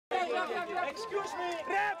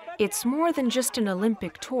It's more than just an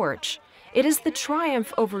Olympic torch. It is the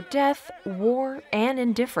triumph over death, war, and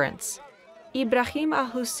indifference. Ibrahim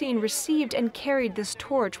al-Hussein received and carried this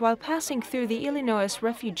torch while passing through the Illinois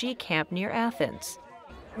refugee camp near Athens.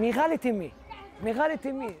 Big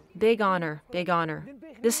honor, big honor.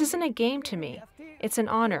 This isn't a game to me. It's an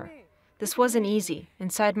honor. This wasn't easy.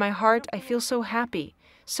 Inside my heart, I feel so happy,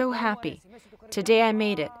 so happy. Today I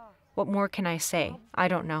made it. What more can I say? I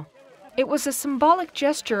don't know. It was a symbolic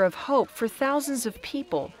gesture of hope for thousands of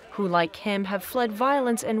people who, like him, have fled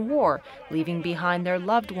violence and war, leaving behind their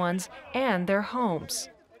loved ones and their homes.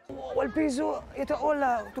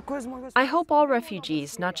 I hope all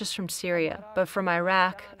refugees, not just from Syria, but from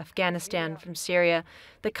Iraq, Afghanistan, from Syria,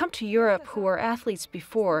 that come to Europe who were athletes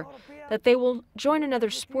before, that they will join another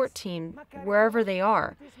sport team wherever they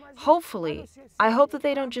are. Hopefully, I hope that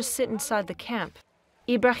they don't just sit inside the camp.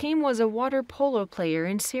 Ibrahim was a water polo player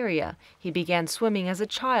in Syria. He began swimming as a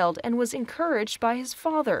child and was encouraged by his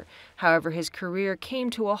father. However, his career came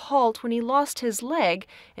to a halt when he lost his leg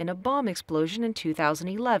in a bomb explosion in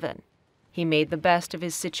 2011. He made the best of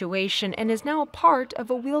his situation and is now a part of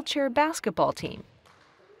a wheelchair basketball team.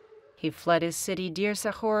 He fled his city, Deir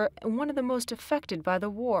Sahor, one of the most affected by the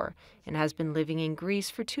war, and has been living in Greece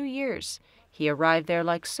for 2 years. He arrived there,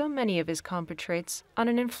 like so many of his compatriots, on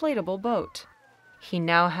an inflatable boat. He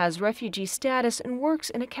now has refugee status and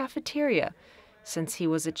works in a cafeteria. Since he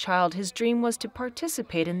was a child, his dream was to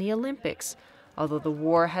participate in the Olympics. Although the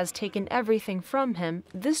war has taken everything from him,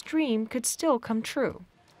 this dream could still come true.